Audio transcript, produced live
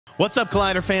What's up,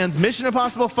 Collider fans? Mission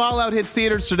Impossible Fallout hits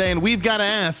theaters today, and we've got to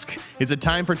ask, is it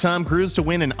time for Tom Cruise to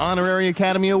win an Honorary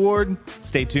Academy Award?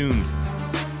 Stay tuned.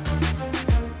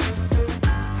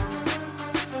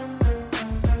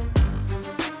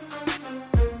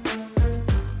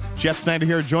 Jeff Snyder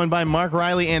here, joined by Mark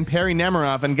Riley and Perry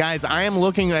Nemiroff. And guys, I am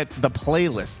looking at the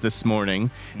playlist this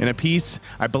morning in a piece,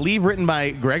 I believe, written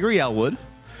by Gregory Elwood.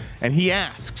 And he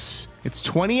asks, it's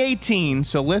 2018,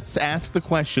 so let's ask the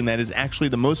question that is actually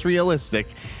the most realistic.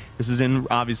 This is in,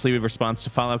 obviously, in response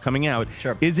to Fallout coming out.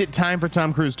 Sure. Is it time for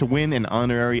Tom Cruise to win an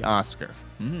honorary Oscar?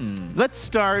 Let's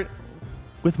start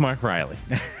with Mark Riley.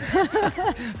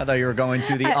 I thought you were going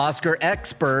to the Oscar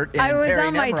expert. I was Perry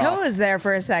on my Nemiroff. toes there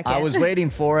for a second. I was waiting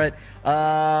for it.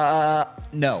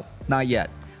 No, not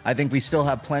yet. I think we still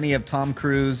have plenty of Tom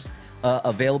Cruise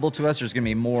available to us. There's going to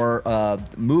be more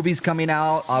movies coming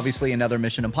out. Obviously, another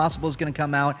Mission Impossible is going to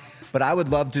come out. But I would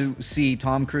love to see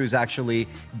Tom Cruise actually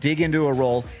dig into a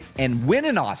role and win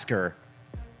an Oscar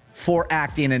for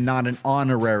acting and not an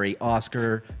honorary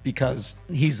Oscar, because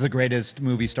he's the greatest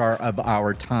movie star of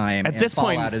our time. At this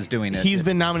point, Fallout is doing it. He's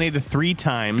been nominated 3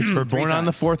 times for Born on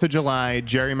the 4th of July,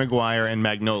 Jerry Maguire, and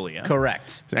Magnolia.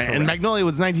 Correct. And Magnolia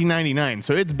was 1999,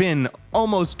 so it's been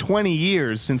almost 20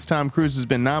 years since Tom Cruise has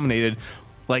been nominated.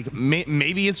 Like,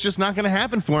 maybe it's just not going to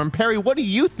happen for him. Perry, what do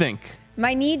you think?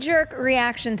 My knee-jerk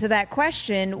reaction to that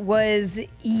question was,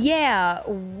 yeah,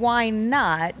 why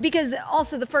not? Because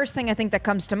also the first thing I think that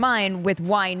comes to mind with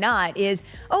why not is,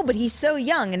 oh, but he's so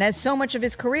young and has so much of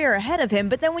his career ahead of him.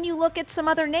 But then when you look at some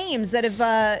other names that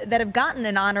have gotten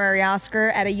an honorary Oscar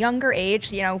at a younger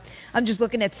age, you know, I'm just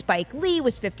looking at Spike Lee,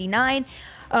 was 59.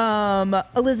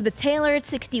 Elizabeth Taylor at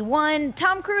 61.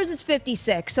 Tom Cruise is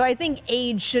 56. So I think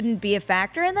age shouldn't be a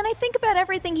factor. And then I think about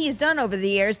everything he's done over the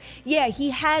years. Yeah, he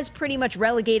has pretty much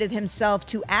relegated himself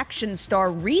to action star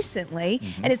recently.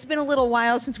 And it's been a little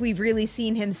while since we've really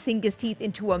seen him sink his teeth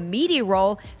into a meaty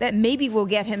role that maybe will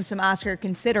get him some Oscar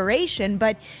consideration.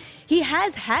 But he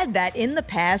has had that in the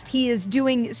past. He is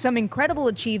doing some incredible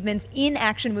achievements in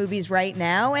action movies right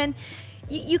now. And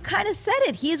you kind of said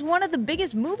it. He is one of the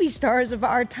biggest movie stars of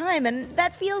our time, and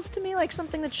that feels to me like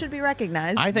something that should be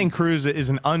recognized. I think Cruise is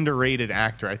an underrated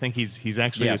actor. I think he's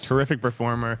actually a terrific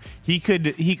performer. He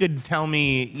could tell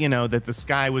me, you know, that the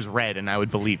sky was red, and I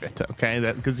would believe it. Okay,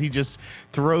 because he just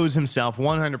throws himself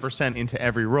 100% into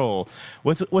every role.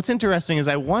 What's interesting is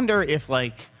I wonder if,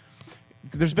 like,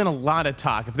 there's been a lot of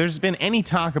talk. If there's been any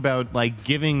talk about, like,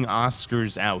 giving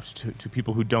Oscars out to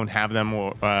people who don't have them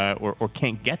or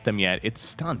can't get them yet, it's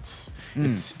stunts.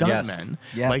 It's stuntmen.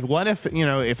 Yes. Yeah. Like, what if, you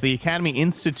know, if the Academy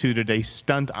instituted a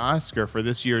stunt Oscar for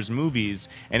this year's movies,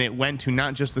 and it went to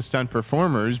not just the stunt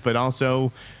performers, but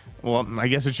also, well, I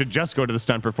guess it should just go to the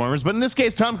stunt performers. But in this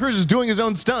case, Tom Cruise is doing his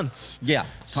own stunts. Yeah.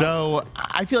 So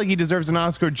I feel like he deserves an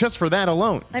Oscar just for that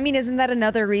alone. I mean, isn't that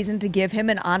another reason to give him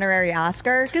an honorary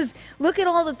Oscar? Because look at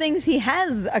all the things he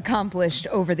has accomplished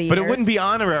over the years. But it wouldn't be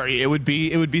honorary. It would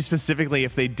be specifically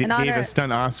if they gave a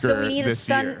stunt Oscar this year. So we need a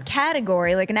stunt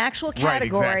category, like an actual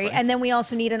category, right, exactly. And then we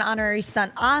also need an honorary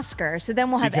stunt Oscar. So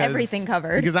then we'll have everything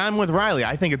covered. Because I'm with Riley.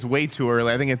 I think it's way too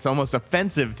early. I think it's almost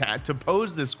offensive to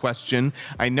pose this question.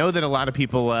 I know that a lot of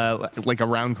people like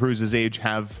around Cruise's age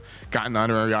have gotten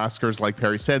honorary Oscars. Like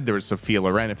Perry said, there was Sophia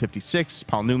Loren at 56.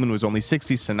 Paul Newman was only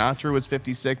 60. Sinatra was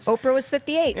 56. Oprah was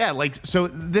 58. Yeah, like, so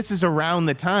this is around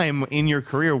the time in your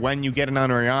career when you get an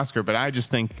honorary Oscar. But I just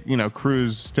think, you know,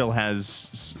 Cruise still has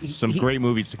some great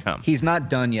movies to come. He's not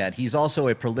done yet. He's also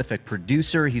a prolific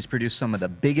producer. He's produced some of the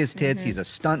biggest hits. He's a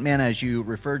stuntman, as you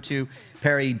referred to.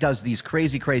 Perry does these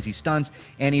crazy, crazy stunts,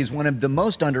 and he's one of the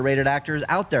most underrated actors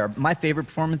out there. My favorite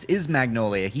performance is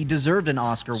Magnolia. He deserved an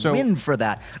Oscar win for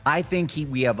that. I think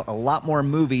we have a lot more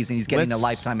movies, and he's getting a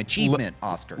Lifetime Achievement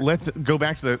Oscar. Let's go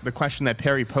back to the question that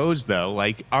Perry posed, though.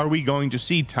 Like, are we going to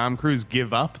see Tom Cruise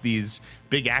give up these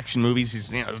big action movies?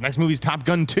 His next movie's Top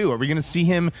Gun 2. Are we going to see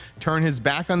him turn his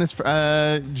back on this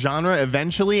genre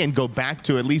eventually and go back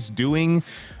to at least doing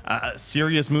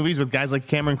serious movies with guys like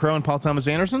Cameron Crowe and Paul Thomas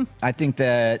Anderson? I think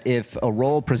that if a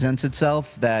role presents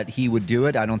itself, that he would do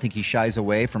it. I don't think he shies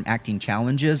away from acting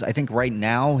challenges. I think right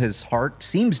now his heart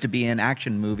seems to be in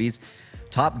action movies.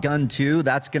 Top Gun 2,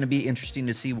 that's going to be interesting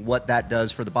to see what that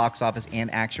does for the box office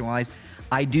and action-wise.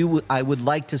 I would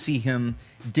like to see him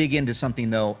dig into something,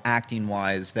 though,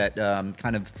 acting-wise, that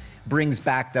kind of brings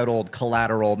back that old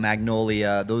Collateral,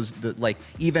 Magnolia, like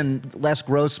even Les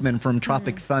Grossman from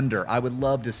Tropic Thunder. I would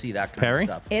love to see that kind of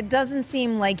stuff. It doesn't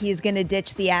seem like he's going to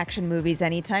ditch the action movies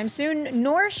anytime soon,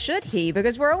 nor should he,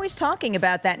 because we're always talking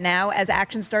about that now as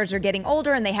action stars are getting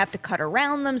older and they have to cut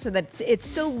around them so that it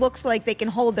still looks like they can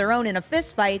hold their own in a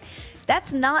fist fight.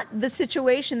 That's not the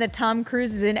situation that Tom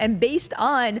Cruise is in, and based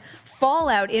on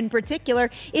Fallout in particular,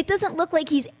 it doesn't look like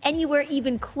he's anywhere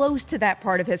even close to that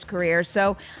part of his career.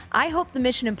 So I hope the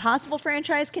Mission Impossible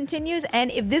franchise continues,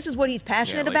 and if this is what he's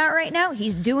passionate about right now,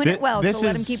 he's doing it well, so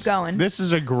let him keep going. This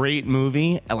is a great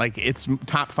movie. Like, it's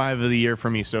top 5 of the year for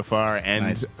me so far,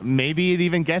 and maybe it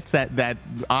even gets that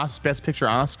Best Picture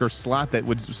Oscar slot that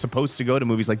was supposed to go to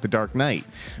movies like The Dark Knight.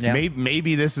 Yeah.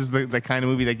 Maybe this is the kind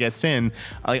of movie that gets in.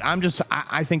 Like,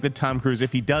 I think that Tom Cruise,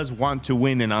 if he does want to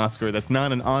win an Oscar, that's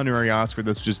not an honorary Oscar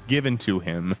that's just given to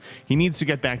him, he needs to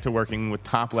get back to working with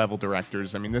top-level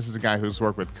directors. I mean, this is a guy who's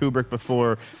worked with Kubrick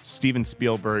before, Steven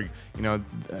Spielberg. You know,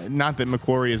 not that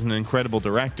McQuarrie is an incredible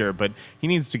director, but he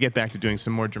needs to get back to doing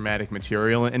some more dramatic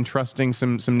material and trusting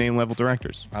some name-level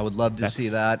directors. I would love to see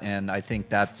that, and I think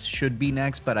that should be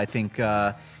next, but I think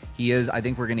he is. I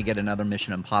think we're going to get another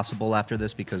Mission Impossible after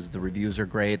this because the reviews are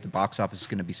great. The box office is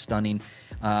going to be stunning.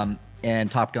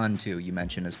 And Top Gun 2, you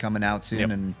mentioned, is coming out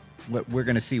soon, and we're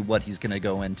going to see what he's going to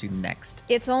go into next.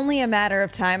 It's only a matter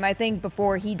of time, I think,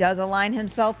 before he does align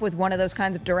himself with one of those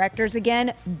kinds of directors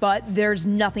again, but there's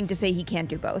nothing to say he can't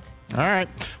do both. All right.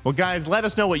 Well, guys, let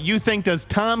us know what you think. Does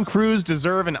Tom Cruise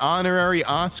deserve an honorary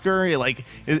Oscar? Like,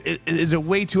 is it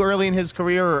way too early in his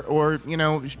career, or you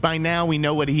know, by now we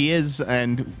know what he is,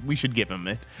 and we should give him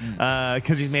it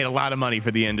because he's made a lot of money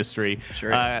for the industry.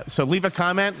 Sure. So leave a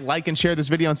comment, like and share this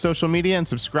video on social media, and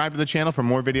subscribe to the channel for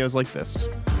more videos like this.